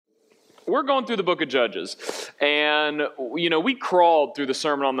we're going through the book of Judges, and we crawled through the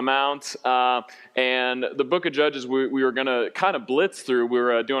Sermon on the Mount, and the book of Judges we were going to kind of blitz through. We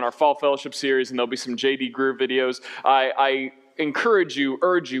were doing our fall fellowship series, and there'll be some J.D. Greer videos. I encourage you,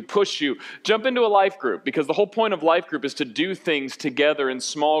 urge you, push you, jump into a life group, because the whole point of life group is to do things together in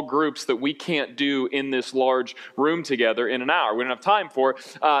small groups that we can't do in this large room together in an hour. We don't have time for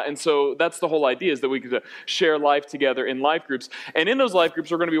it. And so that's the whole idea, is that we could share life together in life groups. And in those life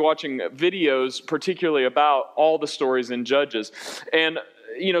groups, we're going to be watching videos, particularly about all the stories in Judges. And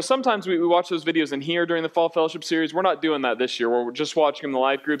sometimes we watch those videos in here during the Fall Fellowship series. We're not doing that this year. We're just watching them in the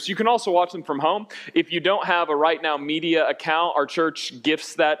life groups. You can also watch them from home. If you don't have a Right Now Media account, our church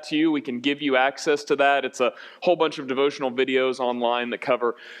gifts that to you. We can give you access to that. It's a whole bunch of devotional videos online that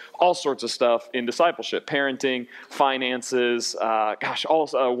cover all sorts of stuff in discipleship, parenting, finances,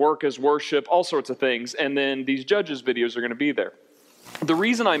 work as worship, all sorts of things. And then these Judges videos are going to be there. The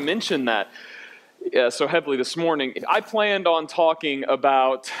reason I mention that so heavily this morning, I planned on talking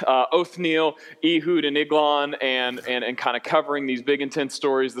about Othniel, Ehud, and Eglon, and kind of covering these big, intense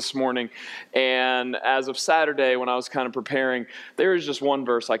stories this morning. And as of Saturday, when I was kind of preparing, there is just one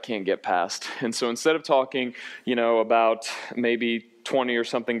verse I can't get past. And so instead of talking, about maybe 20 or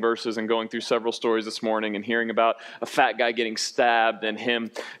something verses and going through several stories this morning and hearing about a fat guy getting stabbed and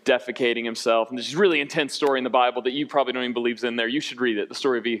him defecating himself, and this is really intense story in the Bible that you probably don't even believe is in there. You should read it, the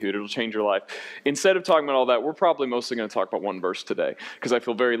story of Ehud. It'll change your life. Instead of talking about all that, we're probably mostly going to talk about one verse today, because I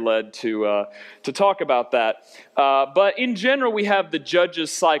feel very led to talk about that. But in general, we have the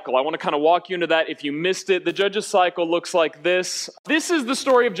Judges cycle. I want to kind of walk you into that. If you missed it, the Judges cycle looks like this. This is the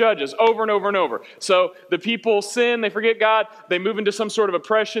story of Judges over and over and over. So the people sin, they forget God, they move into some sort of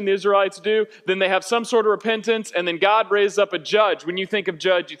oppression, the Israelites do, then they have some sort of repentance, and then God raises up a judge. When you think of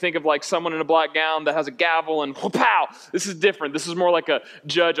judge, you think of like someone in a black gown that has a gavel and pow. This is different. This is more like a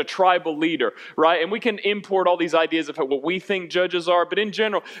judge, a tribal leader, right? And we can import all these ideas of what we think judges are, but in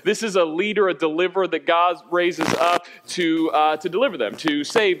general, this is a leader, a deliverer that God raises up to deliver them, to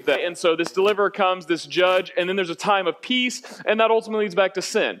save them. And so this deliverer comes, this judge, and then there's a time of peace, and that ultimately leads back to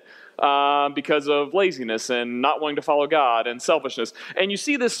sin. Because of laziness and not wanting to follow God and selfishness. And you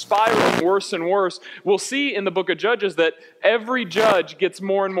see this spiraling worse and worse. We'll see in the book of Judges that every judge gets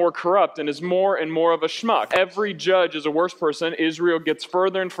more and more corrupt and is more and more of a schmuck. Every judge is a worse person. Israel gets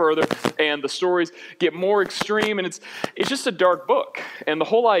further and further, and the stories get more extreme, and it's just a dark book. And the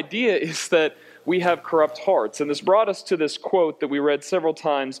whole idea is that we have corrupt hearts. And this brought us to this quote that we read several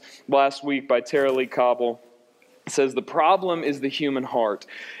times last week by Tara Lee Cobble. It says, "The problem is the human heart.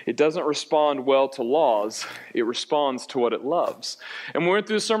 It doesn't respond well to laws. It responds to what it loves." And when we went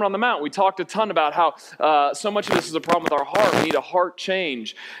through the Sermon on the Mount, we talked a ton about how so much of this is a problem with our heart. We need a heart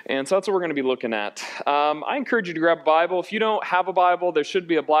change. And so that's what we're going to be looking at. I encourage you to grab a Bible. If you don't have a Bible, there should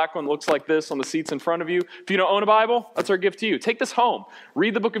be a black one that looks like this on the seats in front of you. If you don't own a Bible, that's our gift to you. Take this home.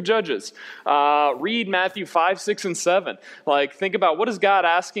 Read the book of Judges. Read Matthew 5, 6, and 7. Think about, what is God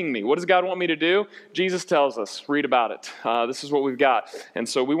asking me? What does God want me to do? Jesus tells us. Read about it. This is what we've got. And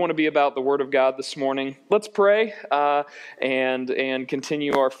so we want to be about the Word of God this morning. Let's pray and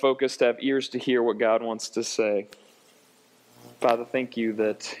continue our focus to have ears to hear what God wants to say. Father, thank you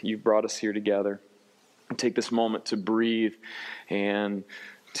that you've brought us here together. Take this moment to breathe and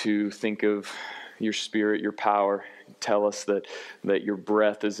to think of your Spirit, your power. Tell us that your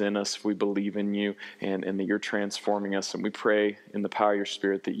breath is in us if we believe in you, and that you're transforming us. And we pray in the power of your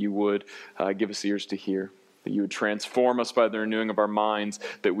Spirit that you would give us ears to hear, that you would transform us by the renewing of our minds,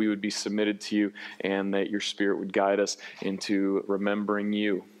 that we would be submitted to you, and that your Spirit would guide us into remembering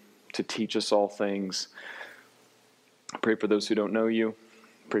you, to teach us all things. I pray for those who don't know you.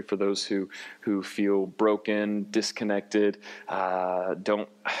 Pray for those who feel broken, disconnected, don't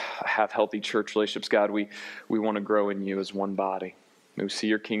have healthy church relationships. God, we want to grow in you as one body. May we see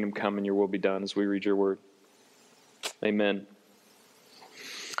your kingdom come and your will be done as we read your word. Amen.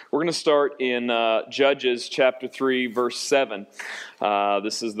 We're going to start in Judges chapter 3, verse 7.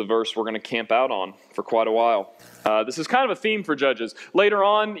 This is the verse we're going to camp out on for quite a while. This is kind of a theme for Judges. Later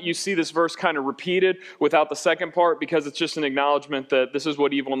on, you see this verse kind of repeated without the second part, because it's just an acknowledgement that this is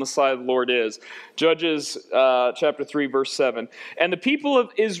what evil on the side of the Lord is. Judges chapter 3, verse 7. "And the people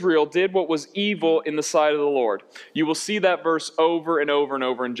of Israel did what was evil in the sight of the Lord." You will see that verse over and over and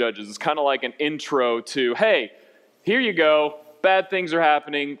over in Judges. It's kind of like an intro to, hey, here you go. Bad things are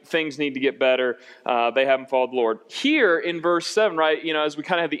happening. Things need to get better. They haven't followed the Lord. Here in verse 7, right, as we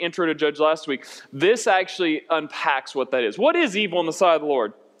kind of had the intro to Judge last week, this actually unpacks what that is. What is evil on the side of the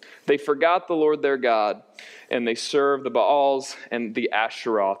Lord? They forgot the Lord their God, and they served the Baals and the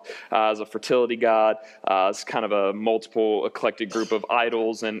Asheroth as a fertility god, as kind of a multiple eclectic group of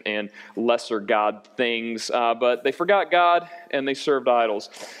idols and lesser god things. But they forgot God, and they served idols.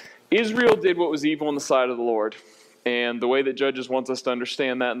 Israel did what was evil in the sight of the Lord. And the way that Judges wants us to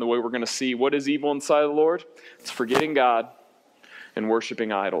understand that, and the way we're going to see what is evil in the sight of the Lord, it's forgetting God and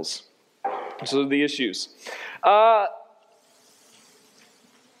worshiping idols. So the issues. How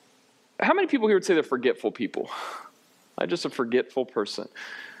many people here would say they're forgetful people? I'm just a forgetful person.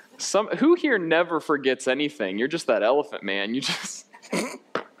 Who here never forgets anything? You're just that elephant, man. You just...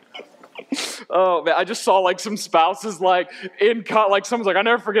 Oh, man, I just saw like some spouses like someone's like, I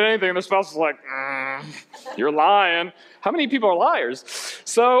never forget anything. And the spouse is like, you're lying. How many people are liars?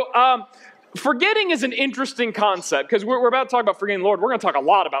 So, forgetting is an interesting concept because we're about to talk about forgetting the Lord. We're going to talk a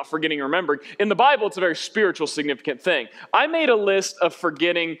lot about forgetting and remembering. In the Bible, it's a very spiritual, significant thing. I made a list of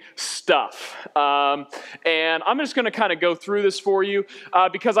forgetting stuff. And I'm just going to kind of go through this for you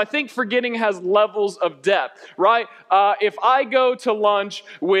because I think forgetting has levels of depth, right? If I go to lunch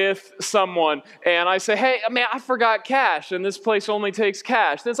with someone and I say, hey, man, I forgot cash and this place only takes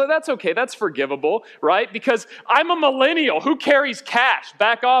cash. Then it's like, that's okay. That's forgivable, right? Because I'm a millennial. Who carries cash?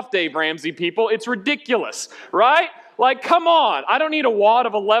 Back off, Dave Ramsey. People, it's ridiculous, right? Like, come on. I don't need a wad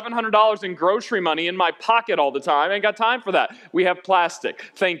of $1,100 in grocery money in my pocket all the time. I ain't got time for that. We have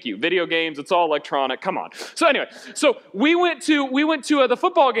plastic. Thank you. Video games, it's all electronic. Come on. So anyway, we went to the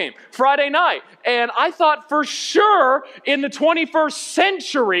football game Friday night, and I thought for sure in the 21st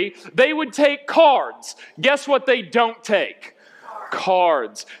century they would take cards. Guess what they don't take?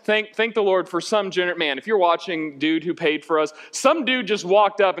 Cards. Thank the Lord for some man, if you're watching, dude who paid for us, some dude just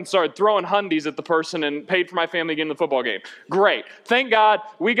walked up and started throwing hundies at the person and paid for my family to get in the football game. Great. Thank God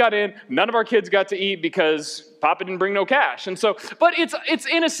we got in. None of our kids got to eat because Papa didn't bring no cash. And so, but it's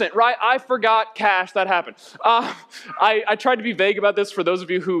innocent, right? I forgot cash. That happened. I tried to be vague about this for those of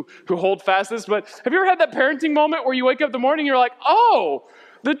you who hold fast this, but have you ever had that parenting moment where you wake up in the morning and you're like, oh,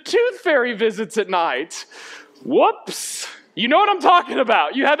 the tooth fairy visits at night. Whoops. You know what I'm talking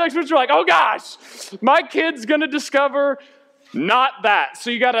about. You have that experience, you're like, oh gosh, my kid's going to discover not that. So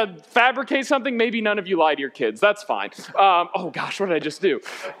you got to fabricate something. Maybe none of you lie to your kids. That's fine. Oh gosh, what did I just do?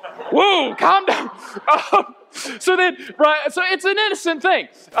 Whoa, calm down. So it's an innocent thing.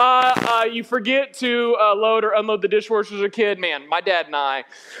 You forget to load or unload the dishwasher as a kid. Man, my dad and I,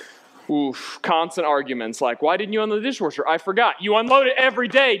 constant arguments like, why didn't you unload the dishwasher? I forgot. You unload it every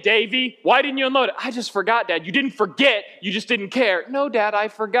day, Davey. Why didn't you unload it? I just forgot, Dad. You didn't forget. You just didn't care. No, Dad, I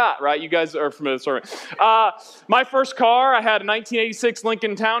forgot, right? You guys are familiar with the story. My first car, I had a 1986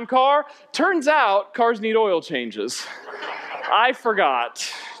 Lincoln Town Car. Turns out cars need oil changes. I forgot.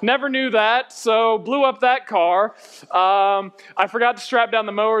 Never knew that, so blew up that car. I forgot to strap down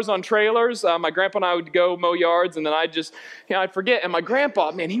the mowers on trailers. My grandpa and I would go mow yards, and then I'd forget. And my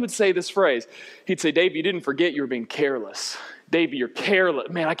grandpa, man, he would say this phrase. He'd say, Dave, you didn't forget, you were being careless. Davey, you're careless.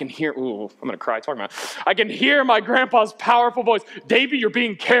 Man, I can hear, I'm going to cry talking about it. I can hear my grandpa's powerful voice. Davey, you're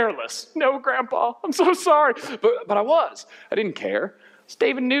being careless. No, Grandpa, I'm so sorry. But I was. I didn't care. It's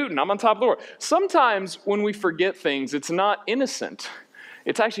David Newton. I'm on top of the world. Sometimes when we forget things, it's not innocent.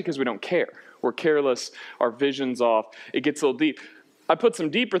 It's actually because we don't care. We're careless. Our vision's off. It gets a little deep. I put some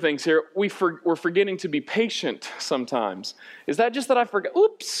deeper things here. We're forgetting to be patient sometimes. Is that just that I forgot?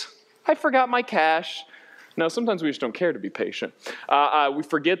 Oops, I forgot my cash. No, sometimes we just don't care to be patient. We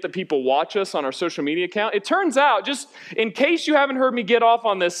forget that people watch us on our social media account. It turns out, just in case you haven't heard me get off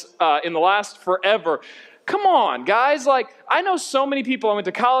on this in the last forever, come on, guys. Like, I know so many people I went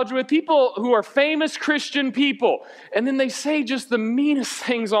to college with, people who are famous Christian people, and then they say just the meanest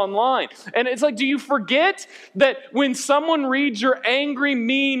things online. And it's like, do you forget that when someone reads your angry,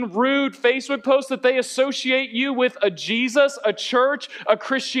 mean, rude Facebook post that they associate you with a Jesus, a church, a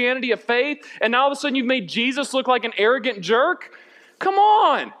Christianity, a faith, and now all of a sudden you've made Jesus look like an arrogant jerk? Come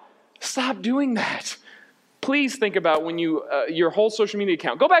on. Stop doing that. Please think about when your whole social media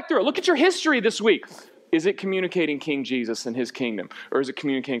account, go back through it. Look at your history this week. Is it communicating King Jesus and his kingdom? Or is it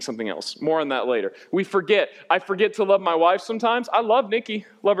communicating something else? More on that later. We forget. I forget to love my wife sometimes. I love Nikki,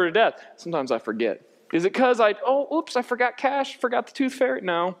 love her to death. Sometimes I forget. Is it because I forgot cash, forgot the tooth fairy?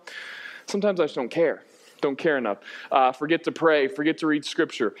 No. Sometimes I just don't care. Don't care enough. Forget to pray, forget to read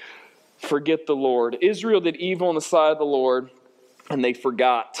scripture. Forget the Lord. Israel did evil in the sight of the Lord, and they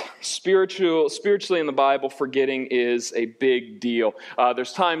forgot. Spiritually in the Bible, forgetting is a big deal.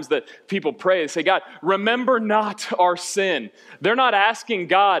 There's times that people pray, they say, God, remember not our sin. They're not asking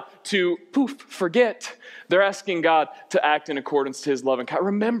God to forget. They're asking God to act in accordance to his loving kindness.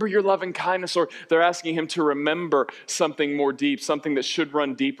 Remember your loving kindness, or they're asking him to remember something more deep, something that should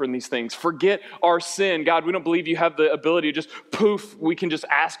run deeper in these things. Forget our sin. God, we don't believe you have the ability to just poof, we can just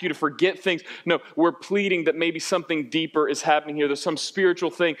ask you to forget things. No, we're pleading that maybe something deeper is happening here. There's some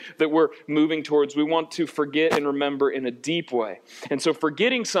spiritual thing that we're moving towards. We want to forget and remember in a deep way. And so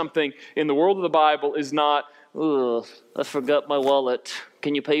forgetting something in the world of the Bible is not, ugh, I forgot my wallet.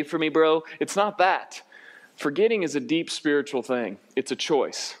 Can you pay for me, bro? It's not that. Forgetting is a deep spiritual thing. It's a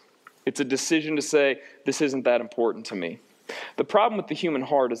choice. It's a decision to say, this isn't that important to me. The problem with the human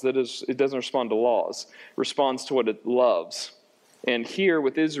heart is that it doesn't respond to laws. It responds to what it loves. And here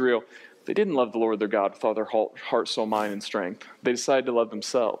with Israel, they didn't love the Lord their God with all their heart, soul, mind, and strength. They decided to love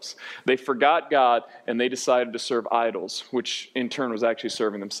themselves. They forgot God, and they decided to serve idols, which in turn was actually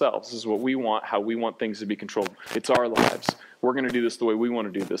serving themselves. This is what we want, how we want things to be controlled. It's our lives. We're going to do this the way we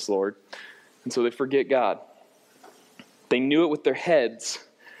want to do this, Lord. And so they forget God. They knew it with their heads,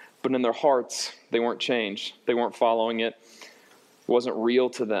 but in their hearts, they weren't changed. They weren't following it. It wasn't real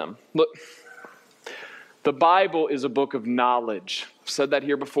to them. Look, the Bible is a book of knowledge. I've said that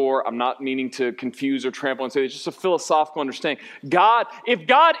here before. I'm not meaning to confuse or trample and say it's just a philosophical understanding. God, if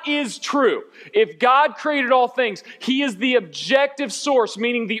God is true, if God created all things, he is the objective source,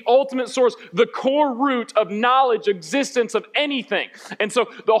 meaning the ultimate source, the core root of knowledge, existence of anything. And so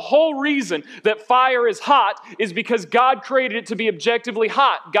the whole reason that fire is hot is because God created it to be objectively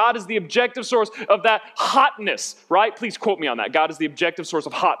hot. God is the objective source of that hotness, right? Please quote me on that. God is the objective source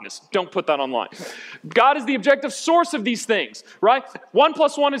of hotness. Don't put that online. God is the objective source of these things, right? 1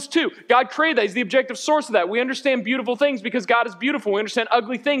 + 1 is 2. God created that. He's the objective source of that. We understand beautiful things because God is beautiful. We understand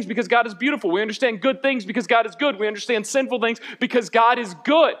ugly things because God is beautiful. We understand good things because God is good. We understand sinful things because God is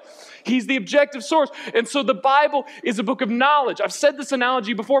good. He's the objective source. And so the Bible is a book of knowledge. I've said this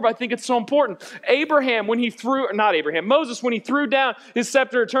analogy before, but I think it's so important. Moses, when he threw down his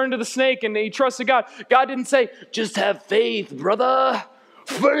scepter, turned to the snake, and he trusted God, God didn't say, just have faith, brother.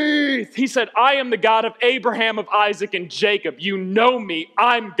 Faith. He said, I am the God of Abraham, of Isaac, and Jacob. You know me.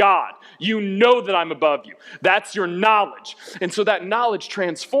 I'm God. You know that I'm above you. That's your knowledge. And so that knowledge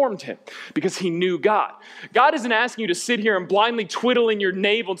transformed him because he knew God. God isn't asking you to sit here and blindly twiddle in your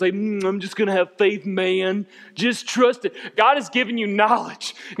navel and say, I'm just going to have faith, man. Just trust it. God has given you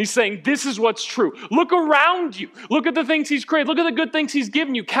knowledge. And he's saying, this is what's true. Look around you. Look at the things he's created. Look at the good things he's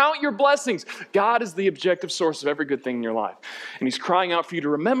given you. Count your blessings. God is the objective source of every good thing in your life. And he's crying out for you to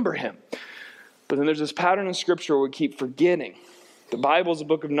remember him. But then there's this pattern in Scripture where we keep forgetting. The Bible is a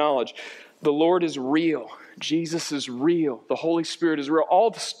book of knowledge. The Lord is real. Jesus is real. The Holy Spirit is real. All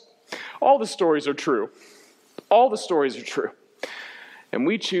the stories are true. All the stories are true. And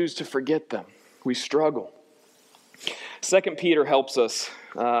we choose to forget them. We struggle. 2 Peter helps us.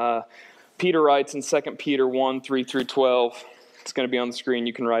 Peter writes in 2 Peter 1, 3 through 12. It's going to be on the screen.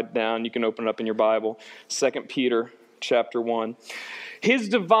 You can write it down. You can open it up in your Bible. 2 Peter chapter 1. His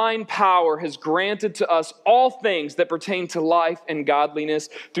divine power has granted to us all things that pertain to life and godliness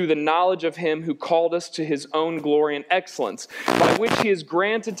through the knowledge of him who called us to his own glory and excellence, by which he has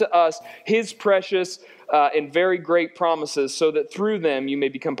granted to us his precious and very great promises, so that through them you may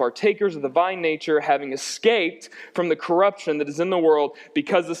become partakers of the divine nature, having escaped from the corruption that is in the world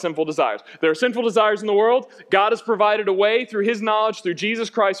because of sinful desires. There are sinful desires in the world. God has provided a way through his knowledge, through Jesus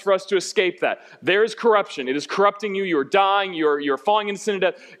Christ, for us to escape that. There is corruption. It is corrupting you. You're dying. You're falling into sin and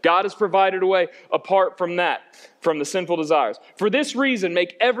death. God has provided a way apart from that, from the sinful desires. For this reason,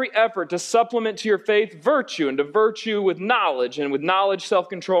 make every effort to supplement to your faith virtue, and to virtue with knowledge, and with knowledge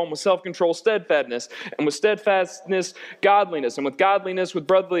self-control, and with self-control steadfastness, and with steadfastness godliness, and with godliness with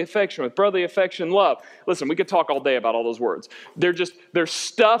brotherly affection love. Listen, we could talk all day about all those words. They're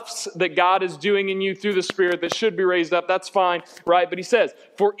stuffs that God is doing in you through the Spirit that should be raised up. That's fine, right? But he says,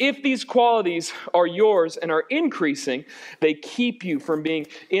 for if these qualities are yours and are increasing, they keep you from being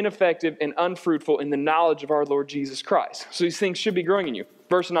ineffective and unfruitful in the knowledge of our Lord Jesus Christ. So these things should be growing in you.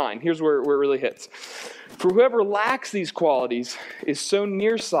 Verse 9, here's where it really hits. For whoever lacks these qualities is so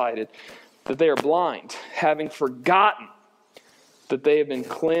nearsighted that they are blind, having forgotten that they have been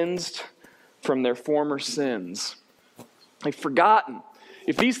cleansed from their former sins. They've forgotten.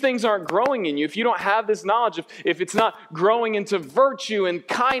 If these things aren't growing in you, if you don't have this knowledge, if it's not growing into virtue and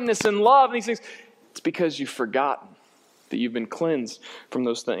kindness and love and these things, it's because you've forgotten that you've been cleansed from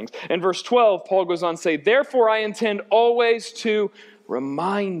those things. In verse 12, Paul goes on to say, therefore I intend always to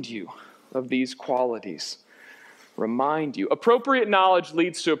remind you of these qualities. remind you. Appropriate knowledge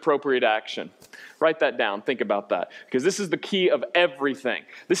leads to appropriate action. Write that down. Think about that. Because this is the key of everything.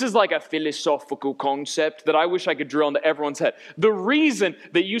 This is like a philosophical concept that I wish I could drill into everyone's head. The reason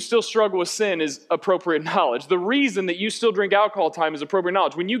that you still struggle with sin is appropriate knowledge. The reason that you still drink alcohol all the time is appropriate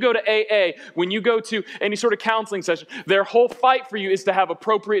knowledge. When you go to AA, when you go to any sort of counseling session, their whole fight for you is to have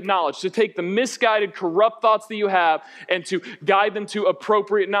appropriate knowledge, to take the misguided, corrupt thoughts that you have and to guide them to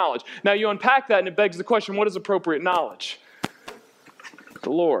appropriate knowledge. Now you unpack that and it begs the question, what is appropriate knowledge?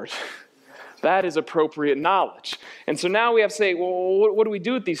 The Lord. That is appropriate knowledge. And so now we have to say, well, what do we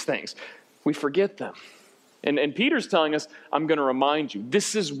do with these things? We forget them. And Peter's telling us, I'm going to remind you.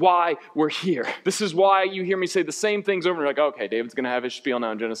 This is why we're here. This is why you hear me say the same things over and you're like, okay, David's going to have his spiel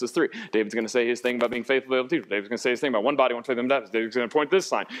now in Genesis 3. David's going to say his thing about being faithful to the teacher. David's going to say his thing about one body, one faith, one baptism. David's going to point this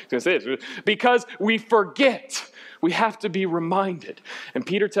sign. He's going to say this. Because we forget. We have to be reminded. And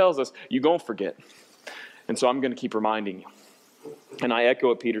Peter tells us, you don't forget. And so I'm going to keep reminding you. And I echo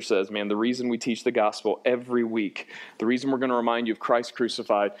what Peter says, man, the reason we teach the gospel every week, the reason we're going to remind you of Christ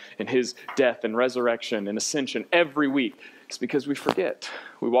crucified and his death and resurrection and ascension every week is because we forget.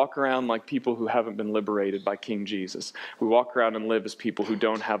 We walk around like people who haven't been liberated by King Jesus. We walk around and live as people who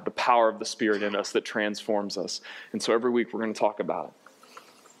don't have the power of the Spirit in us that transforms us. And so every week we're going to talk about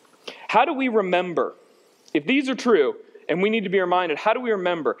it. How do we remember? If these are true and we need to be reminded, how do we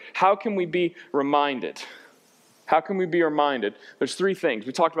remember? How can we be reminded? How can we be reminded? There's three things.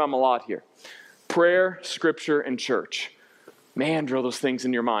 We talked about them a lot here. Prayer, Scripture, and church. Man, drill those things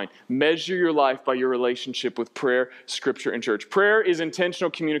in your mind. Measure your life by your relationship with prayer, Scripture, and church. Prayer is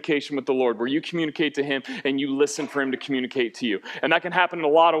intentional communication with the Lord, where you communicate to him and you listen for him to communicate to you. And that can happen in a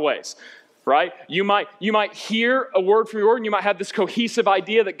lot of ways. Right? You might hear a word from your word and you might have this cohesive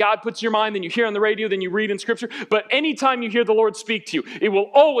idea that God puts in your mind, then you hear on the radio, then you read in Scripture. But anytime you hear the Lord speak to you, it will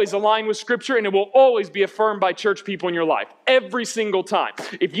always align with Scripture and it will always be affirmed by church people in your life. Every single time.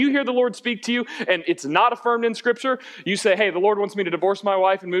 If you hear the Lord speak to you and it's not affirmed in Scripture, you say, hey, the Lord wants me to divorce my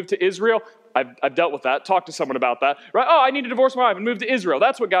wife and move to Israel. I've dealt with that. Talk to someone about that. Right? Oh, I need to divorce my wife and move to Israel.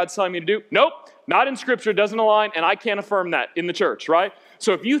 That's what God's telling me to do. Nope, not in Scripture. It doesn't align, and I can't affirm that in the church, right?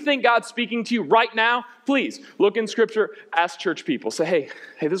 So if you think God's speaking to you right now, please look in Scripture, ask church people. Say, hey,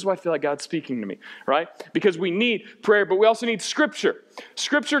 this is why I feel like God's speaking to me, right? Because we need prayer, but we also need Scripture.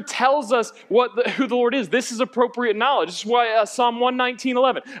 Scripture tells us who the Lord is. This is appropriate knowledge. This is why Psalm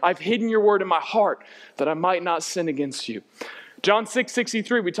 119:11, I've hidden your word in my heart that I might not sin against you. John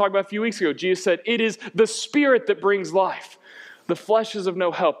 6:63, we talked about a few weeks ago, Jesus said, it is the Spirit that brings life. The flesh is of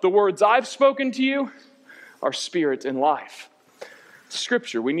no help. The words I've spoken to you are spirit and life.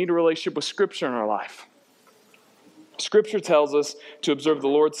 Scripture, we need a relationship with Scripture in our life. Scripture tells us to observe the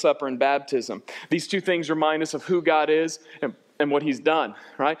Lord's Supper and baptism. These two things remind us of who God is and what he's done,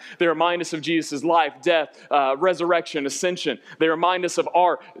 right? They remind us of Jesus' life, death, resurrection, ascension. They remind us of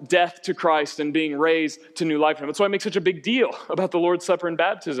our death to Christ and being raised to new life. That's why I make such a big deal about the Lord's Supper and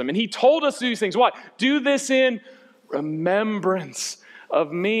baptism. And he told us to do these things. Why? Do this in remembrance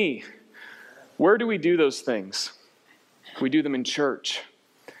of me. Where do we do those things? We do them in church.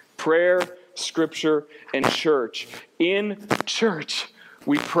 Prayer, Scripture, and church. In church,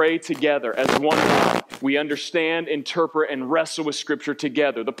 we pray together as one body. We understand, interpret, and wrestle with Scripture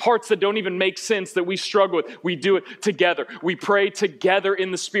together. The parts that don't even make sense that we struggle with, we do it together. We pray together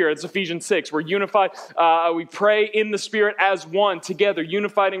in the Spirit. It's Ephesians 6. We're unified. We pray in the Spirit as one, together,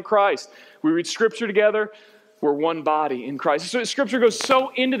 unified in Christ. We read Scripture together. We're one body in Christ. So Scripture goes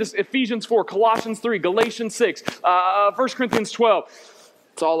so into this. Ephesians 4, Colossians 3, Galatians 6, 1 Corinthians 12.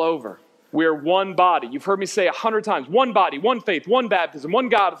 It's all over. We're one body. You've heard me say 100 times, one body, one faith, one baptism, one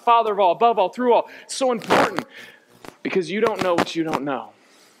God, Father of all, above all, through all. It's so important because you don't know what you don't know.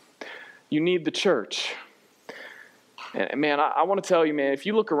 You need the church. And man, I want to tell you, man, if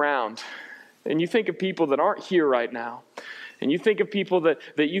you look around and you think of people that aren't here right now, and you think of people that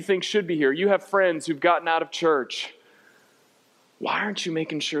you think should be here, you have friends who've gotten out of church, why aren't you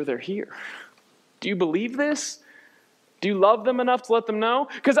making sure they're here? Do you believe this? Do you love them enough to let them know?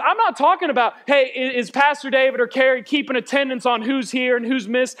 Because I'm not talking about, hey, is Pastor David or Carrie keeping attendance on who's here and who's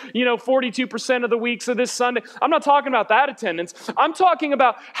missed, 42% of the weeks of this Sunday. I'm not talking about that attendance. I'm talking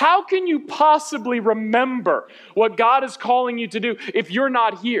about how can you possibly remember what God is calling you to do if you're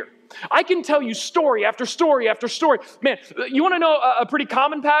not here? I can tell you story after story after story. Man, you want to know a pretty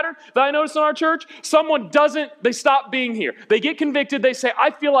common pattern that I noticed in our church? Someone they stop being here. They get convicted. They say,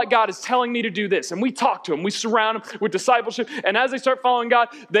 I feel like God is telling me to do this. And we talk to them. We surround them with discipleship. And as they start following God,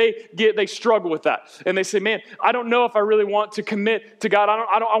 they struggle with that. And they say, man, I don't know if I really want to commit to God.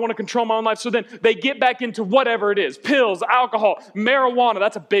 I want to control my own life. So then they get back into whatever it is. Pills, alcohol, marijuana.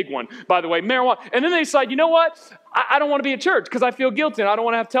 That's a big one, by the way. Marijuana. And then they decide, you know what? I don't want to be at church because I feel guilty and I don't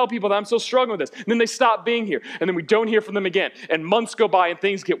want to have to tell people that I'm still struggling with this. And then they stop being here and then we don't hear from them again. And months go by and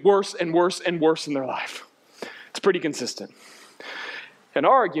things get worse and worse and worse in their life. It's pretty consistent. And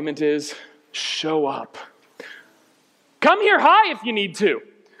our argument is show up. Come here high if you need to.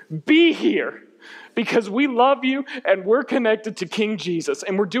 Be here because we love you and we're connected to King Jesus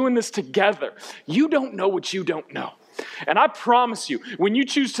and we're doing this together. You don't know what you don't know. And I promise you, when you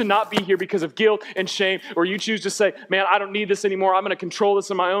choose to not be here because of guilt and shame, or you choose to say, man, I don't need this anymore, I'm going to control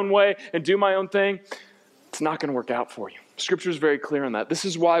this in my own way and do my own thing, it's not going to work out for you. Scripture is very clear on that. This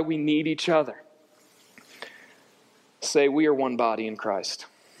is why we need each other. Say, we are one body in Christ.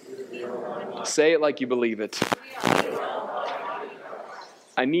 Say it like you believe it.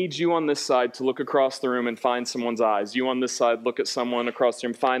 I need you on this side to look across the room and find someone's eyes. You on this side, look at someone across the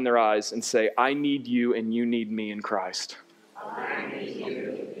room, find their eyes, and say, I need you and you need me in Christ. I need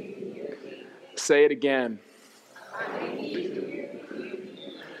you. Say it again. I need you.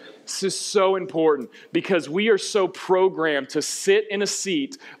 This is so important because we are so programmed to sit in a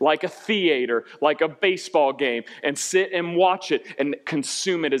seat like a theater, like a baseball game, and sit and watch it and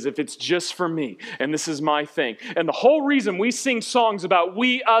consume it as if it's just for me and this is my thing. And the whole reason we sing songs about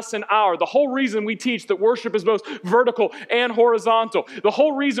we, us, and our, the whole reason we teach that worship is both vertical and horizontal, the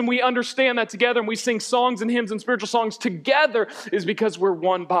whole reason we understand that together and we sing songs and hymns and spiritual songs together is because we're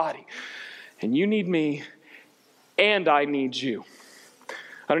one body. And you need me and I need you.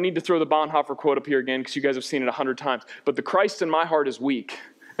 I don't need to throw the Bonhoeffer quote up here again because you guys have seen it 100 times. But the Christ in my heart is weak,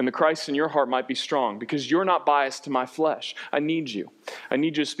 and the Christ in your heart might be strong because you're not biased to my flesh. I need you. I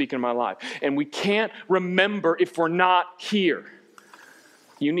need you to speak in my life. And we can't remember if we're not here.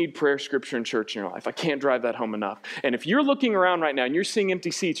 You need prayer, scripture, and church in your life. I can't drive that home enough. And if you're looking around right now and you're seeing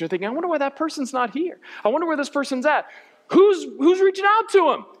empty seats, you're thinking, I wonder why that person's not here. I wonder where this person's at. Who's reaching out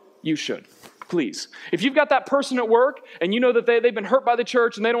to him? You should. Please. If you've got that person at work and you know that they've been hurt by the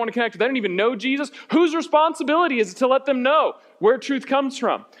church and they don't want to connect, they don't even know Jesus, whose responsibility is it to let them know where truth comes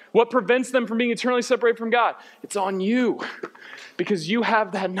from? What prevents them from being eternally separated from God? It's on you because you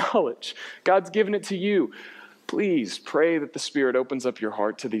have that knowledge. God's given it to you. Please pray that the Spirit opens up your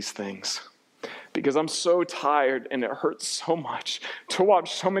heart to these things because I'm so tired and it hurts so much to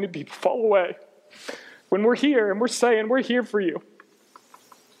watch so many people fall away when we're here and we're saying we're here for you.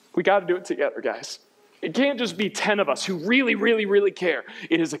 We got to do it together, guys. It can't just be 10 of us who really, really, really care.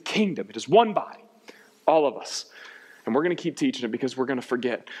 It is a kingdom. It is one body, all of us. And we're going to keep teaching it because we're going to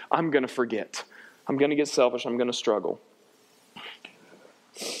forget. I'm going to forget. I'm going to get selfish. I'm going to struggle.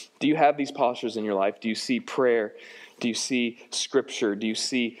 Do you have these postures in your life? Do you see prayer? Do you see scripture? Do you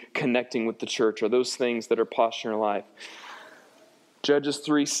see connecting with the church? Are those things that are posture in your life? Judges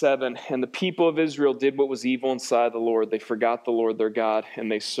 3:7, and the people of Israel did what was evil inside the Lord. They forgot the Lord their God,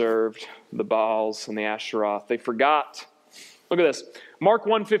 and they served the Baals and the Asheroth. They forgot. Look at this. Mark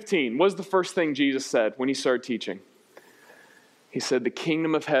 1:15. What was the first thing Jesus said when he started teaching? He said, the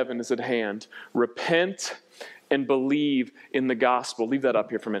kingdom of heaven is at hand. Repent and believe in the gospel. Leave that up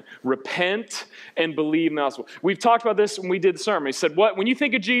here for a minute. Repent and believe in the gospel. We've talked about this when we did the sermon. He said, what? When you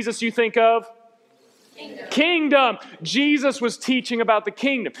think of Jesus, you think of? Kingdom. Jesus was teaching about the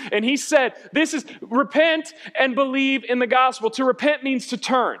kingdom. And he said, this is repent and believe in the gospel. To repent means to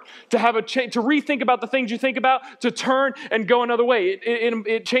turn, to have a change, to rethink about the things you think about, to turn and go another way.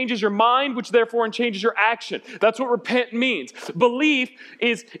 It changes your mind, which therefore changes your action. That's what repent means. Belief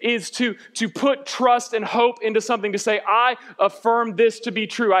is to put trust and hope into something, to say, I affirm this to be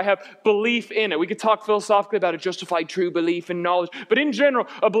true. I have belief in it. We could talk philosophically about it, justified true belief and knowledge. But in general,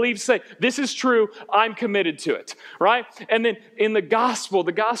 a belief to say, this is true, I'm committed to it, right? And then in the gospel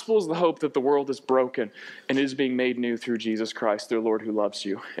is the hope that the world is broken and is being made new through Jesus Christ, their Lord who loves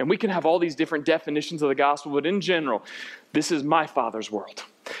you. And we can have all these different definitions of the gospel, but in general, this is my Father's world.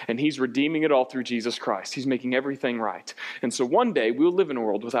 And he's redeeming it all through Jesus Christ. He's making everything right. And so one day we'll live in a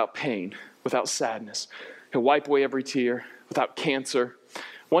world without pain, without sadness. He'll wipe away every tear, without cancer.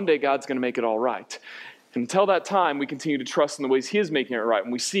 One day God's going to make it all right. Until that time, we continue to trust in the ways he is making it right.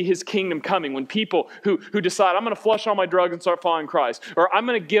 When we see his kingdom coming, when people who decide, I'm going to flush all my drugs and start following Christ, or I'm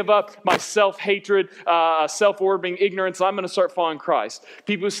going to give up my self-hatred, self-worshiping ignorance, and I'm going to start following Christ.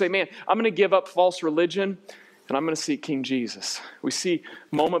 People who say, man, I'm going to give up false religion, and I'm going to seek King Jesus. We see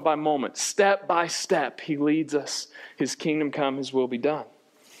moment by moment, step by step, he leads us. His kingdom come, his will be done.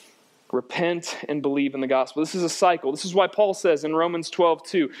 Repent and believe in the gospel. This is a cycle. This is why Paul says in Romans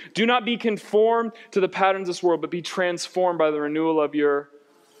 12:2, do not be conformed to the patterns of this world, but be transformed by the renewal of your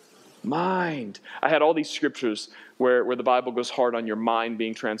mind. I had all these scriptures where the Bible goes hard on your mind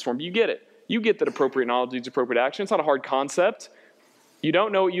being transformed. You get it. You get that appropriate knowledge leads to appropriate action. It's not a hard concept. You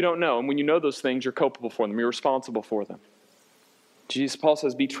don't know what you don't know. And when you know those things, you're culpable for them. You're responsible for them. Paul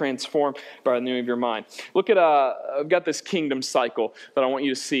says, be transformed by the renewing of your mind. Look at, I've got this kingdom cycle that I want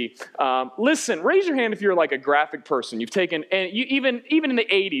you to see. Listen, raise your hand if you're like a graphic person. You've taken, and you even in the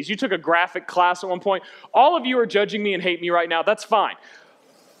 80s, you took a graphic class at one point. All of you are judging me and hate me right now. That's fine.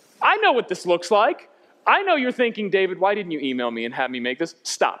 I know what this looks like. I know you're thinking, David, why didn't you email me and have me make this?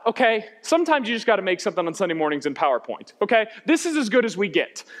 Stop, okay? Sometimes you just got to make something on Sunday mornings in PowerPoint, okay? This is as good as we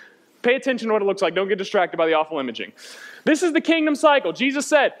get. Pay attention to what it looks like. Don't get distracted by the awful imaging. This is the kingdom cycle. Jesus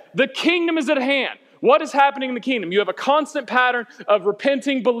said, the kingdom is at hand. What is happening in the kingdom? You have a constant pattern of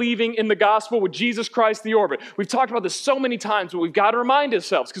repenting, believing in the gospel with Jesus Christ the orbit. We've talked about this so many times, but we've got to remind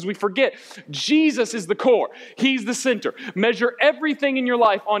ourselves because we forget Jesus is the core. He's the center. Measure everything in your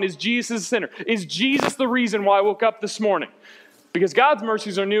life on is Jesus the center. Is Jesus the reason why I woke up this morning? Because God's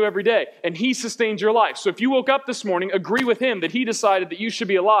mercies are new every day, and He sustains your life. So if you woke up this morning, agree with Him that He decided that you should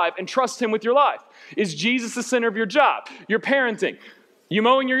be alive and trust Him with your life. Is Jesus the center of your job, your parenting, you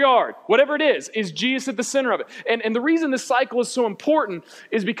mowing your yard, whatever it is Jesus at the center of it? And the reason this cycle is so important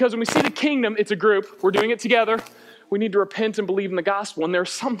is because when we see the kingdom, it's a group. We're doing it together. We need to repent and believe in the gospel. And there are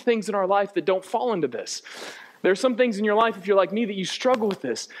some things in our life that don't fall into this. There are some things in your life, if you're like me, that you struggle with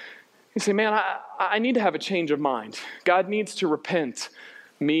this. You say, man, I need to have a change of mind. God needs to repent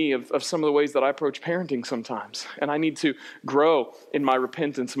me of some of the ways that I approach parenting sometimes. And I need to grow in my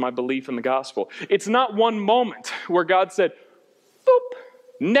repentance and my belief in the gospel. It's not one moment where God said, boop,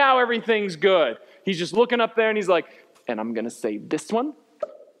 now everything's good. He's just looking up there and He's like, and I'm going to say this one,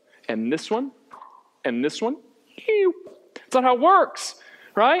 and this one, and this one. It's not how it works,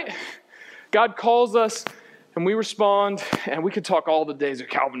 right? God calls us and we respond, and we could talk all the days of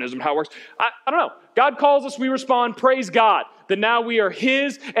Calvinism, how it works. I don't know. God calls us, we respond, praise God, that now we are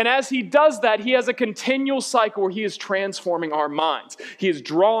His. And as He does that, He has a continual cycle where He is transforming our minds. He is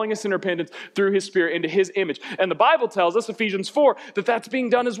drawing us in repentance through His Spirit into His image. And the Bible tells us, Ephesians 4, that that's being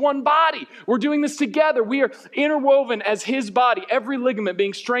done as one body. We're doing this together. We are interwoven as His body, every ligament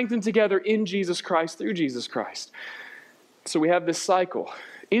being strengthened together in Jesus Christ, through Jesus Christ. So we have this cycle.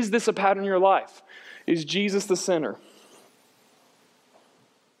 Is this a pattern in your life? Is Jesus the center?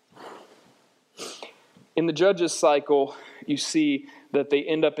 In the Judges cycle, you see that they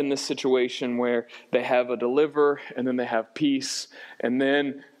end up in this situation where they have a deliverer, and then they have peace, and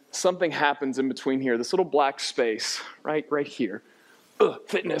then something happens in between here. This little black space, right here.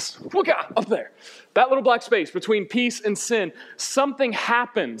 Fitness. Look out, up there. That little black space between peace and sin, something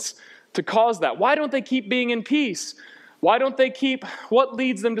happens to cause that. Why don't they keep being in peace? Why don't they keep what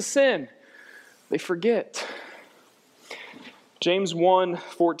leads them to sin? They forget. James 1,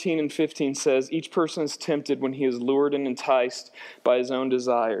 14 and 15 says, each person is tempted when he is lured and enticed by his own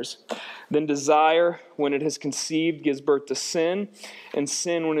desires. Then desire, when it has conceived, gives birth to sin, and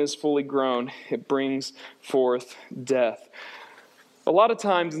sin, when it is fully grown, it brings forth death. A lot of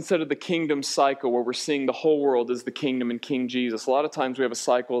times, instead of the kingdom cycle where we're seeing the whole world as the kingdom and King Jesus, a lot of times we have a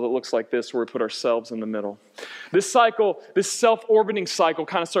cycle that looks like this where we put ourselves in the middle. This cycle, this self-orbiting cycle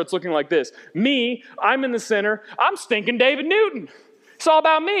kind of starts looking like this. Me, I'm in the center. I'm stinking David Newton. It's all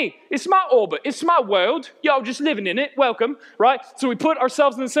about me. It's my orbit. It's my world. Y'all just living in it. Welcome, right? So we put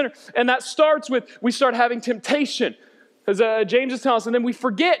ourselves in the center. And that starts with, we start having temptation. As James is telling us, and then we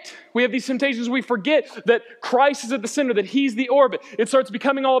forget. We have these temptations. We forget that Christ is at the center, that He's the orbit. It starts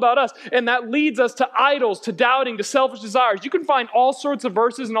becoming all about us. And that leads us to idols, to doubting, to selfish desires. You can find all sorts of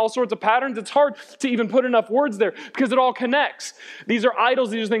verses and all sorts of patterns. It's hard to even put enough words there because it all connects. These are idols.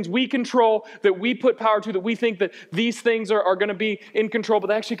 These are things we control, that we put power to, that we think that these things are going to be in control, but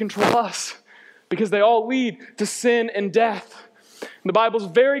they actually control us because they all lead to sin and death. The Bible's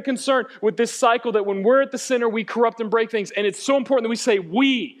very concerned with this cycle that when we're at the center, we corrupt and break things. And it's so important that we say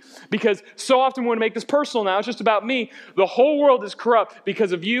we, because so often we want to make this personal now. It's just about me. The whole world is corrupt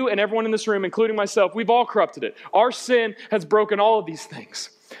because of you and everyone in this room, including myself. We've all corrupted it. Our sin has broken all of these things.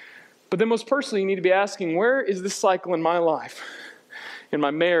 But then most personally, you need to be asking, where is this cycle in my life? In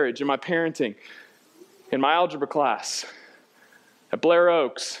my marriage, in my parenting, in my algebra class, at Blair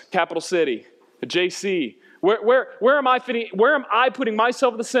Oaks, Capital City, at JC. Where am I fitting? Where am I putting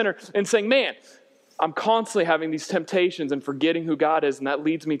myself at the center and saying, man, I'm constantly having these temptations and forgetting who God is, and that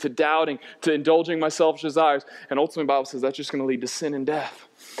leads me to doubting, to indulging my selfish desires. And ultimately, the Bible says that's just going to lead to sin and death.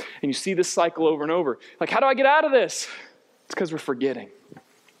 And you see this cycle over and over. Like, how do I get out of this? It's because we're forgetting.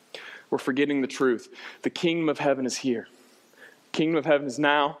 We're forgetting the truth. The kingdom of heaven is here. The kingdom of heaven is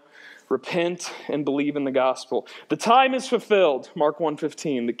now. Repent and believe in the gospel. The time is fulfilled. Mark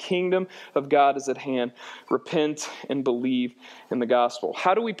 1:15. The kingdom of God is at hand. Repent and believe in the gospel.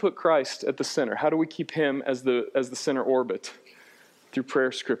 How do we put Christ at the center? How do we keep Him as the center orbit? through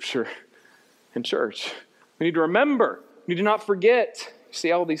prayer, scripture, and church. We need to remember. We need to not forget. See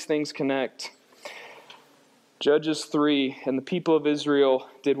how all these things connect. Judges 3, and the people of Israel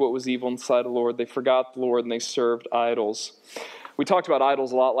did what was evil in the sight of the Lord. They forgot the Lord and they served idols. We talked about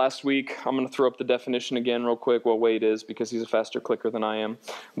idols a lot last week. I'm going to throw up the definition again real quick. Well, Wade is, because he's a faster clicker than I am.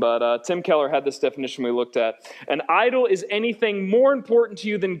 But Tim Keller had this definition we looked at. An idol is anything more important to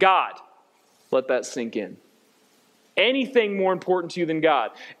you than God. Let that sink in. Anything more important to you than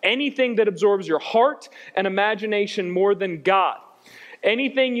God. Anything that absorbs your heart and imagination more than God.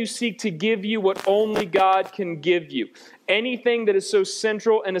 Anything you seek to give you what only God can give you. Anything that is so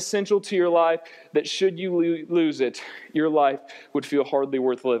central and essential to your life that should you lose it, your life would feel hardly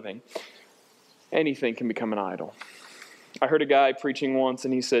worth living. Anything can become an idol. I heard a guy preaching once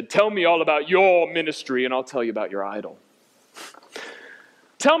and he said, "Tell me all about your ministry and I'll tell you about your idol.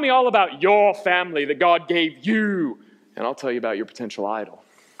 Tell me all about your family that God gave you and I'll tell you about your potential idol.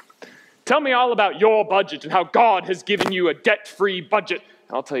 Tell me all about your budget and how God has given you a debt-free budget.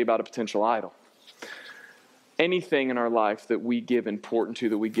 And I'll tell you about a potential idol." Anything in our life that we give importance to,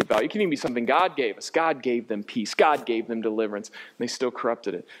 that we give value. It can even be something God gave us. God gave them peace. God gave them deliverance. And they still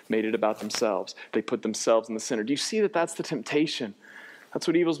corrupted it, made it about themselves. They put themselves in the center. Do you see that that's the temptation? That's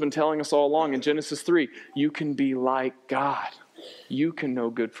what evil's been telling us all along. In Genesis 3, you can be like God. You can know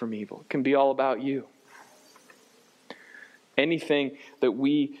good from evil. It can be all about you. Anything that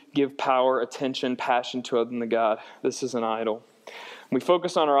we give power, attention, passion to other than God, this is an idol. When we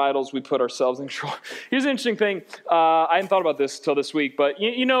focus on our idols, we put ourselves in control. Here's an interesting thing. I hadn't thought about this till this week, but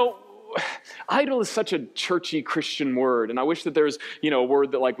you know, idol is such a churchy Christian word, and I wish that there's a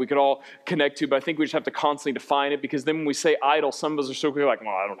word that like we could all connect to, but I think we just have to constantly define it, because then when we say idol, some of us are so quickly like,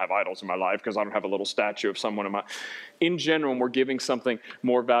 well, I don't have idols in my life because I don't have a little statue of someone in my... In general, when we're giving something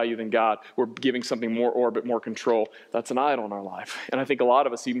more value than God, we're giving something more orbit, more control, that's an idol in our life. And I think a lot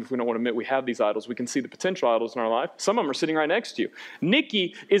of us, even if we don't want to admit we have these idols, we can see the potential idols in our life. Some of them are sitting right next to you.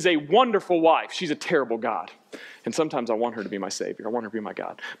 Nikki is a wonderful wife. She's a terrible God. And sometimes I want her to be my Savior. I want her to be my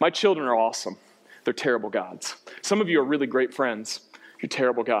God. My children are awesome. They're terrible gods. Some of you are really great friends. You're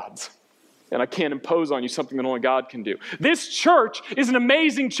terrible gods. And I can't impose on you something that only God can do. This church is an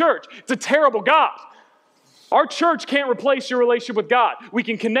amazing church. It's a terrible God. Our church can't replace your relationship with God. We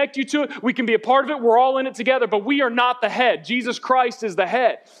can connect you to it. We can be a part of it. We're all in it together, but we are not the head. Jesus Christ is the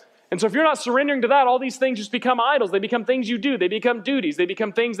head. And so if you're not surrendering to that, all these things just become idols. They become things you do. They become duties. They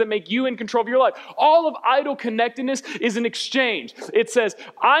become things that make you in control of your life. All of idol connectedness is an exchange. It says,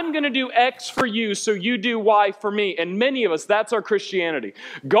 I'm going to do X for you, so you do Y for me. And many of us, that's our Christianity.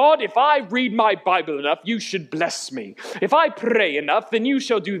 God, if I read my Bible enough, you should bless me. If I pray enough, then you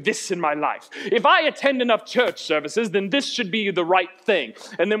shall do this in my life. If I attend enough church services, then this should be the right thing.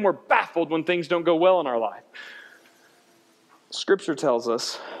 And then we're baffled when things don't go well in our life. Scripture tells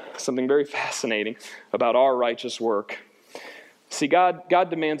us something very fascinating about our righteous work. See, God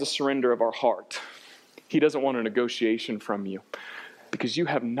demands a surrender of our heart. He doesn't want a negotiation from you because you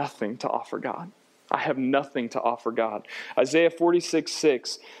have nothing to offer God. I have nothing to offer God. Isaiah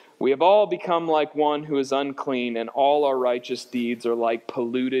 46:6, we have all become like one who is unclean, and all our righteous deeds are like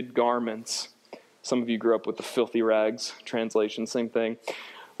polluted garments. Some of you grew up with the filthy rags translation, same thing.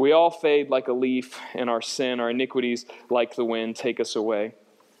 We all fade like a leaf, and our sin, our iniquities, like the wind, take us away.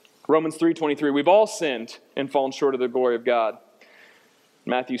 Romans 3:23, we've all sinned and fallen short of the glory of God.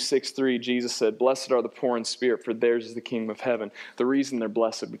 Matthew 6:3, Jesus said, blessed are the poor in spirit, for theirs is the kingdom of heaven. The reason they're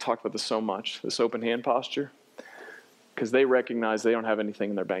blessed, we talked about this so much, this open hand posture, because they recognize they don't have anything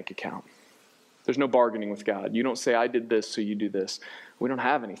in their bank account. There's no bargaining with God. You don't say, I did this, so you do this. We don't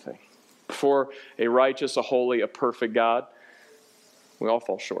have anything. Before a righteous, a holy, a perfect God, we all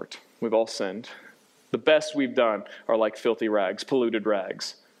fall short. We've all sinned. The best we've done are like filthy rags, polluted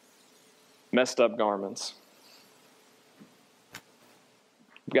rags, messed up garments.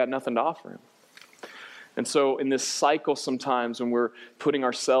 We've got nothing to offer him. And so in this cycle sometimes when we're putting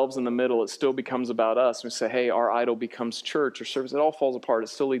ourselves in the middle, it still becomes about us. We say, hey, our idol becomes church or service. It all falls apart. It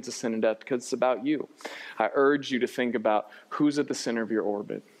still leads to sin and death because it's about you. I urge you to think about who's at the center of your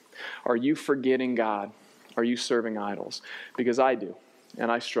orbit. Are you forgetting God? Are you serving idols? Because I do, and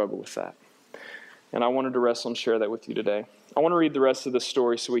I struggle with that. And I wanted to wrestle and share that with you today. I want to read the rest of the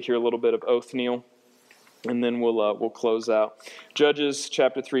story so we hear a little bit of Othniel, and then we'll close out. Judges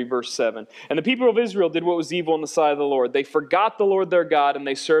chapter 3, verse 7. And the people of Israel did what was evil in the sight of the Lord. They forgot the Lord their God, and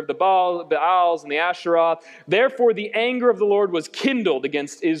they served the Baals and the Asherah. Therefore the anger of the Lord was kindled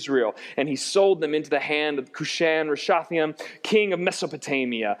against Israel, and he sold them into the hand of Cushan-Rishathaim, king of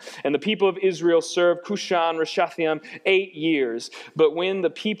Mesopotamia. And the people of Israel served Cushan-Rishathaim 8 years. But when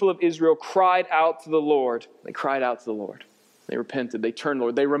the people of Israel cried out to the Lord, they cried out to the Lord. They repented. They turned to the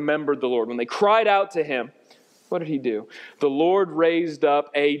Lord. They remembered the Lord. When they cried out to him, what did he do? The Lord raised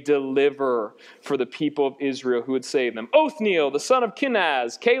up a deliverer for the people of Israel who would save them. Othniel, the son of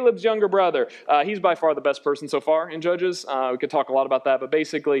Kenaz, Caleb's younger brother. He's by far the best person so far in Judges. We could talk a lot about that, but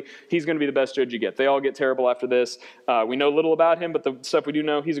basically, he's going to be the best judge you get. They all get terrible after this. We know little about him, but the stuff we do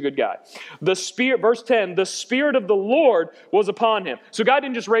know, he's a good guy. The Spirit, verse 10, the Spirit of the Lord was upon him. So God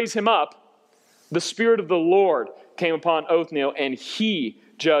didn't just raise him up. The Spirit of the Lord came upon Othniel, and he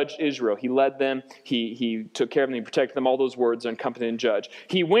judged Israel. He led them. He took care of them. He protected them. All those words are encompassed in judge.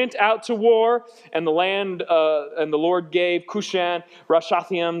 He went out to war, and the land, and the Lord gave Cushan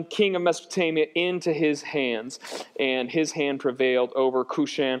Rishathaim, king of Mesopotamia, into his hands, and his hand prevailed over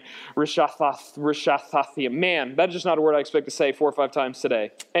Cushan Rishathaim. Man, that is just not a word I expect to say 4 or 5 times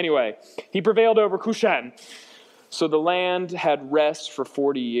today. Anyway, he prevailed over Cushan. So the land had rest for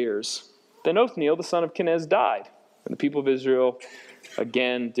 40 years. Then Othniel, the son of Kenaz, died, and the people of Israel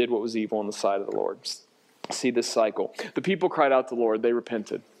again did what was evil in the sight of the Lord. See this cycle. The people cried out to the Lord. They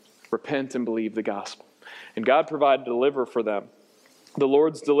repented. Repent and believe the gospel. And God provided a deliverer for them. The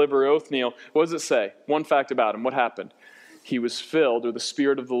Lord's deliverer, Othniel, what does it say? One fact about him. What happened? He was filled, or the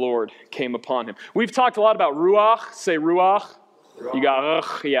Spirit of the Lord came upon him. We've talked a lot about Ruach. Say Ruach. You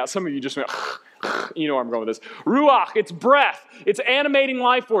got, yeah, some of you just went, you know where I'm going with this. Ruach, it's breath. It's animating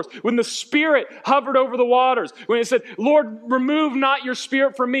life force. When the Spirit hovered over the waters, when it said, Lord, remove not your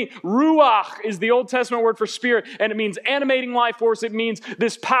Spirit from me. Ruach is the Old Testament word for Spirit, and it means animating life force. It means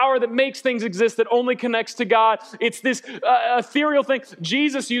this power that makes things exist that only connects to God. It's this ethereal thing.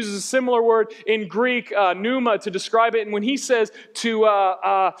 Jesus uses a similar word in Greek, pneuma, to describe it. And when he says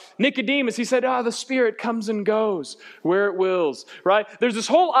to Nicodemus, he said, the Spirit comes and goes where it wills, right? There's this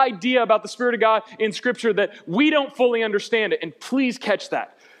whole idea about the Spirit of God in Scripture that we don't fully understand it. And please catch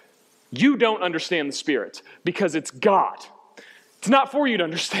that. You don't understand the Spirit because it's God. It's not for you to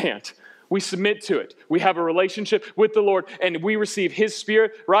understand. We submit to it. We have a relationship with the Lord and we receive His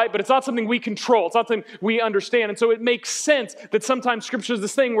Spirit, right? But it's not something we control. It's not something we understand. And so it makes sense that sometimes Scripture is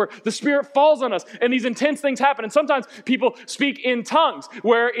this thing where the Spirit falls on us and these intense things happen. And sometimes people speak in tongues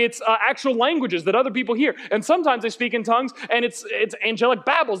where it's actual languages that other people hear. And sometimes they speak in tongues and it's angelic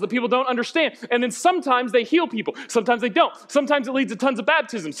babbles that people don't understand. And then sometimes they heal people. Sometimes they don't. Sometimes it leads to tons of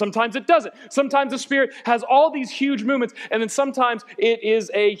baptism. Sometimes it doesn't. Sometimes the Spirit has all these huge movements. And then sometimes it is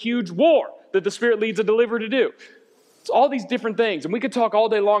a huge war that the Spirit leads a deliverer to do. It's all these different things. And we could talk all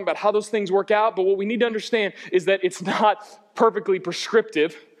day long about how those things work out, but what we need to understand is that it's not perfectly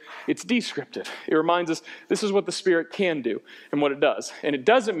prescriptive. It's descriptive. It reminds us this is what the Spirit can do and what it does. And it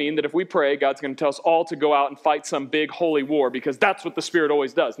doesn't mean that if we pray, God's going to tell us all to go out and fight some big holy war because that's what the Spirit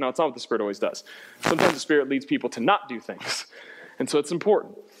always does. No, it's not what the Spirit always does. Sometimes the Spirit leads people to not do things. And so it's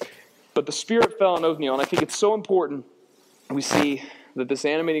important. But the Spirit fell on Othniel, and I think it's so important we see that this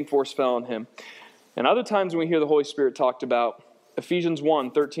animating force fell on him. And other times when we hear the Holy Spirit talked about, Ephesians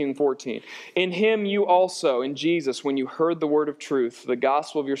 1, 13 and 14. In Him you also, in Jesus, when you heard the word of truth, the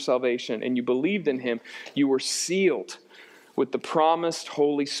gospel of your salvation, and you believed in Him, you were sealed with the promised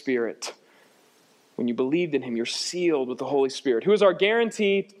Holy Spirit. When you believed in Him, you're sealed with the Holy Spirit, who is our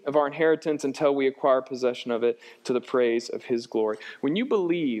guarantee of our inheritance until we acquire possession of it to the praise of His glory. When you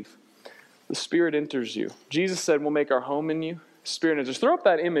believe, the Spirit enters you. Jesus said, we'll make our home in you. Spirit enters. Throw up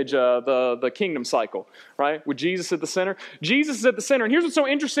that image of the kingdom cycle, right? With Jesus at the center. Jesus is at the center. And here's what's so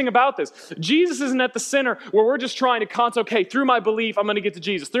interesting about this. Jesus isn't at the center where we're just trying to concentrate, okay, through my belief, I'm going to get to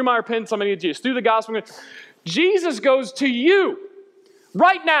Jesus. Through my repentance, I'm going to get to Jesus. Through the gospel, Jesus goes to you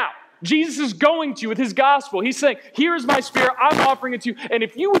right now. Jesus is going to you with His gospel. He's saying, here's my Spirit, I'm offering it to you. And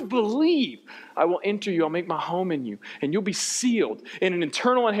if you would believe, I will enter you, I'll make my home in you, and you'll be sealed in an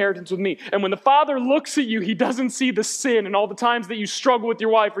eternal inheritance with me. And when the Father looks at you, He doesn't see the sin and all the times that you struggle with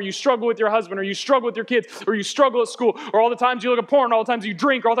your wife, or you struggle with your husband, or you struggle with your kids, or you struggle at school, or all the times you look at porn, or all the times you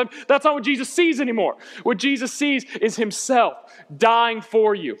drink, or all the time. That's not what Jesus sees anymore. What Jesus sees is Himself dying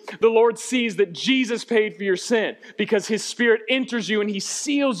for you. The Lord sees that Jesus paid for your sin because His Spirit enters you and He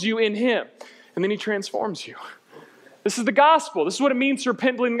seals you in Him. And then He transforms you. This is the gospel. This is what it means to repent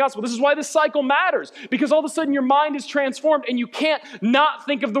and believe in the gospel. This is why this cycle matters. Because all of a sudden your mind is transformed and you can't not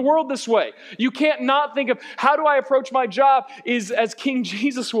think of the world this way. You can't not think of, how do I approach my job as King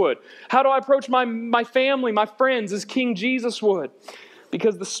Jesus would? How do I approach my family, my friends as King Jesus would?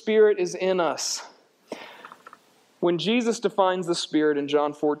 Because the Spirit is in us. When Jesus defines the Spirit in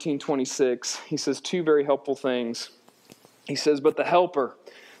John 14:26, He says 2 very helpful things. He says, but the Helper,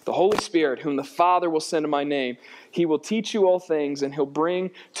 the Holy Spirit, whom the Father will send in my name, He will teach you all things, and He'll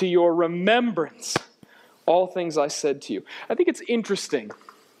bring to your remembrance all things I said to you. I think it's interesting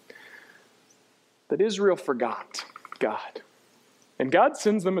that Israel forgot God. And God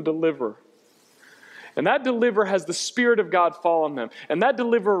sends them a deliverer. And that deliverer has the Spirit of God fall on them. And that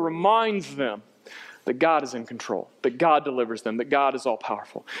deliverer reminds them that God is in control, that God delivers them, that God is all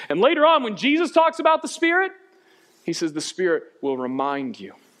powerful. And later on, when Jesus talks about the Spirit, he says the Spirit will remind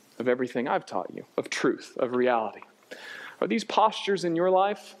you of everything I've taught you, of truth, of reality. Are these postures in your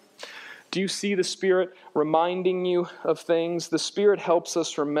life? Do you see the Spirit reminding you of things? The Spirit helps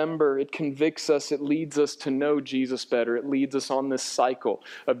us remember. It convicts us. It leads us to know Jesus better. It leads us on this cycle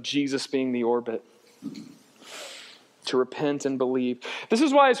of Jesus being the orbit, to repent and believe. This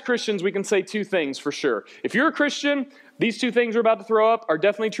is why as Christians we can say two things for sure. If you're a Christian, these two things we're about to throw up are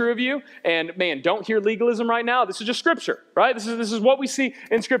definitely true of you. And man, don't hear legalism right now. This is just Scripture, right? This is what we see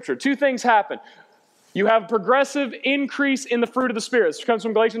in Scripture. Two things happen. You have progressive increase in the fruit of the Spirit. This comes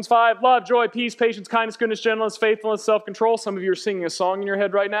from Galatians 5. Love, joy, peace, patience, kindness, goodness, gentleness, faithfulness, self-control. Some of you are singing a song in your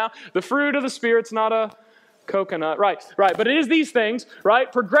head right now. The fruit of the Spirit's not a coconut. Right. But it is these things, right?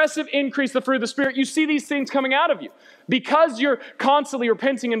 Progressive increase the fruit of the Spirit. You see these things coming out of you. Because you're constantly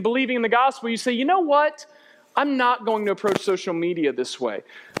repenting and believing in the gospel, you say, you know what? I'm not going to approach social media this way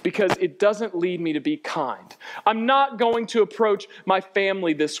because it doesn't lead me to be kind. I'm not going to approach my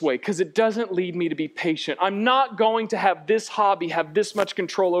family this way because it doesn't lead me to be patient. I'm not going to have this hobby have this much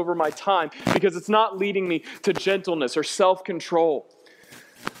control over my time because it's not leading me to gentleness or self-control.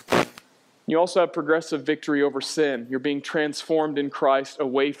 You also have progressive victory over sin. You're being transformed in Christ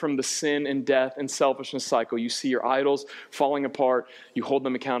away from the sin and death and selfishness cycle. You see your idols falling apart. You hold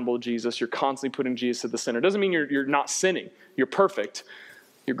them accountable to Jesus. You're constantly putting Jesus at the center. It doesn't mean you're not sinning. You're perfect.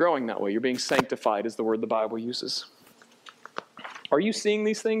 You're growing that way. You're being sanctified is the word the Bible uses. Are you seeing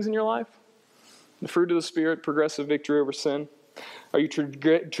these things in your life? The fruit of the Spirit, progressive victory over sin? Are you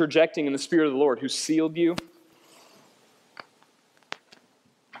trajecting in the Spirit of the Lord who sealed you?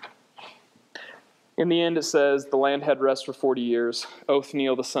 In the end, it says, the land had rest for 40 years.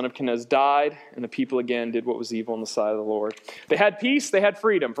 Othniel, the son of Kenaz, died, and the people again did what was evil in the sight of the Lord. They had peace, they had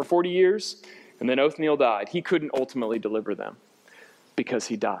freedom for 40 years, and then Othniel died. He couldn't ultimately deliver them because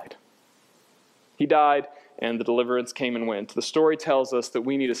he died. He died, and the deliverance came and went. The story tells us that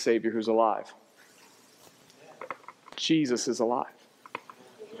we need a Savior who's alive. Jesus is alive.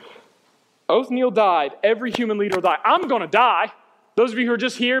 Othniel died. Every human leader will die. I'm going to die. Those of you who are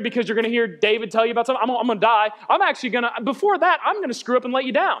just here because you're going to hear David tell you about something, I'm going to die. I'm actually going to, before that, I'm going to screw up and let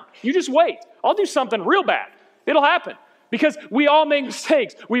you down. You just wait. I'll do something real bad. It'll happen. Because we all make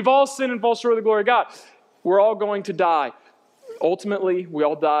mistakes. We've all sinned and fall short of the glory of God. We're all going to die. Ultimately, we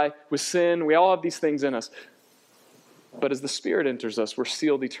all die with sin. We all have these things in us. But as the Spirit enters us, we're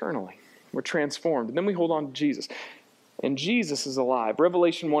sealed eternally. We're transformed. And then we hold on to Jesus. And Jesus is alive.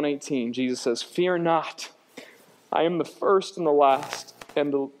 Revelation 1:18, Jesus says, "Fear not. I am the first and the last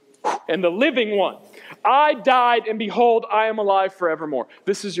and the living one. I died, and behold, I am alive forevermore."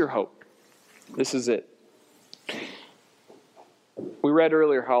 This is your hope. This is it. We read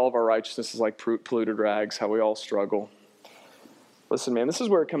earlier how all of our righteousness is like polluted rags, how we all struggle. Listen, man, this is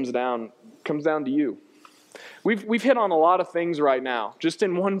where it comes down to you. We've hit on a lot of things right now, just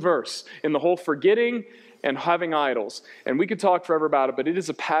in one verse, in the whole forgetting and having idols. And we could talk forever about it, but it is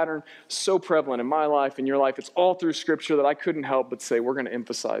a pattern so prevalent in my life, in your life. It's all through Scripture that I couldn't help but say, we're going to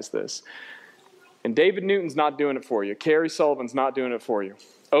emphasize this. And David Newton's not doing it for you. Carrie Sullivan's not doing it for you.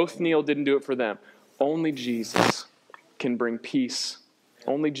 Othniel didn't do it for them. Only Jesus can bring peace.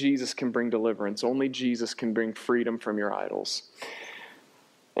 Only Jesus can bring deliverance. Only Jesus can bring freedom from your idols.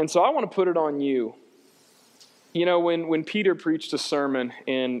 And so I want to put it on you. You know, when Peter preached a sermon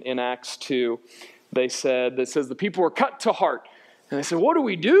in Acts 2, that says the people were cut to heart. And they said, what do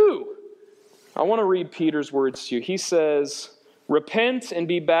we do? I want to read Peter's words to you. He says, "Repent and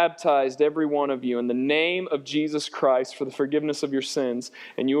be baptized, every one of you, in the name of Jesus Christ for the forgiveness of your sins,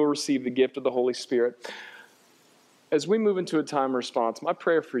 and you will receive the gift of the Holy Spirit." As we move into a time of response, my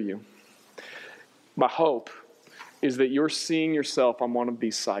prayer for you, my hope, is that you're seeing yourself on one of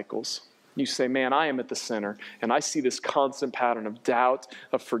these cycles. You say, man, I am at the center, and I see this constant pattern of doubt,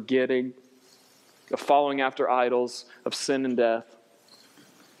 of forgetting, of following after idols, of sin and death.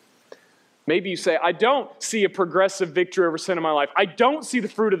 Maybe you say, I don't see a progressive victory over sin in my life. I don't see the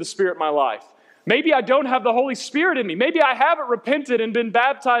fruit of the Spirit in my life. Maybe I don't have the Holy Spirit in me. Maybe I haven't repented and been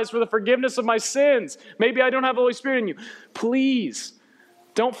baptized for the forgiveness of my sins. Maybe I don't have the Holy Spirit in you. Please,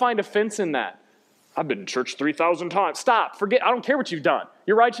 don't find offense in that. I've been in church 3,000 times. Stop. Forget. I don't care what you've done.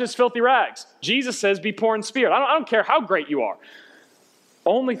 Your righteousness is filthy rags. Jesus says, be poor in spirit. I don't care how great you are.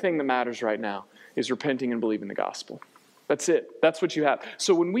 Only thing that matters right now is repenting and believing the gospel. That's it. That's what you have.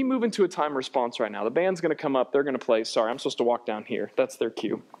 So when we move into a time of response right now, the band's going to come up. They're going to play. Sorry, I'm supposed to walk down here. That's their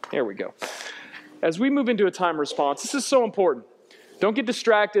cue. There we go. As we move into a time of response, this is so important. Don't get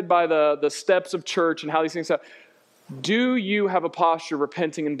distracted by the steps of church and how these things happen. Do you have a posture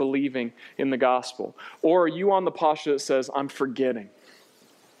repenting and believing in the gospel? Or are you on the posture that says, I'm forgetting.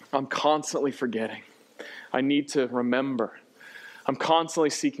 I'm constantly forgetting. I need to remember. I'm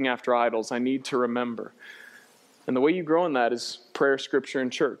constantly seeking after idols. I need to remember. And the way you grow in that is prayer, scripture,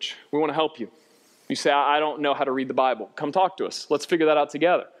 and church. We want to help you. You say, I don't know how to read the Bible. Come talk to us. Let's figure that out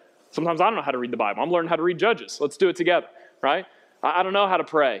together. Sometimes I don't know how to read the Bible. I'm learning how to read Judges. Let's do it together, right? I don't know how to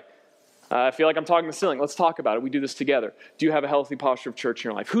pray. I feel like I'm talking to the ceiling. Let's talk about it. We do this together. Do you have a healthy posture of church in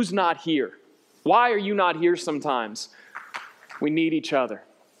your life? Who's not here? Why are you not here sometimes? We need each other.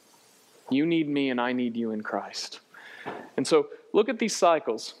 You need me and I need you in Christ. And so look at these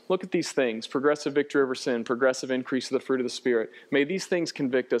cycles. Look at these things. Progressive victory over sin, progressive increase of the fruit of the Spirit. May these things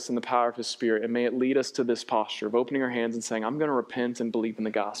convict us in the power of His Spirit, and may it lead us to this posture of opening our hands and saying, I'm going to repent and believe in the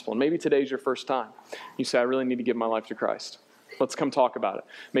gospel. And maybe today's your first time. You say, I really need to give my life to Christ. Let's come talk about it.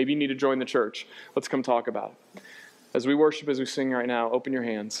 Maybe you need to join the church. Let's come talk about it. As we worship, as we sing right now, open your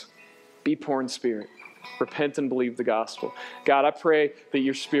hands. Be poor in spirit. Repent and believe the gospel. God, I pray that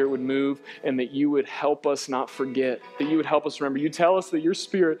your Spirit would move and that you would help us not forget, that you would help us remember. You tell us that your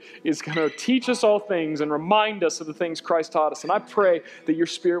Spirit is going to teach us all things and remind us of the things Christ taught us. And I pray that your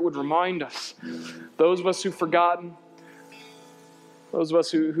Spirit would remind us, those of us who've forgotten, those of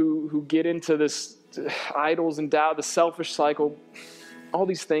us who get into this idols and doubt, the selfish cycle, all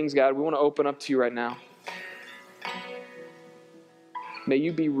these things, God, we want to open up to you right now. May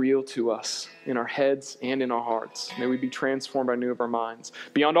you be real to us in our heads and in our hearts. May we be transformed by new of our minds.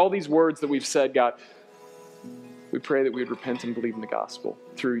 Beyond all these words that we've said, God, we pray that we would repent and believe in the gospel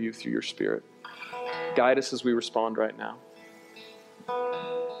through you, through your Spirit. Guide us as we respond right now.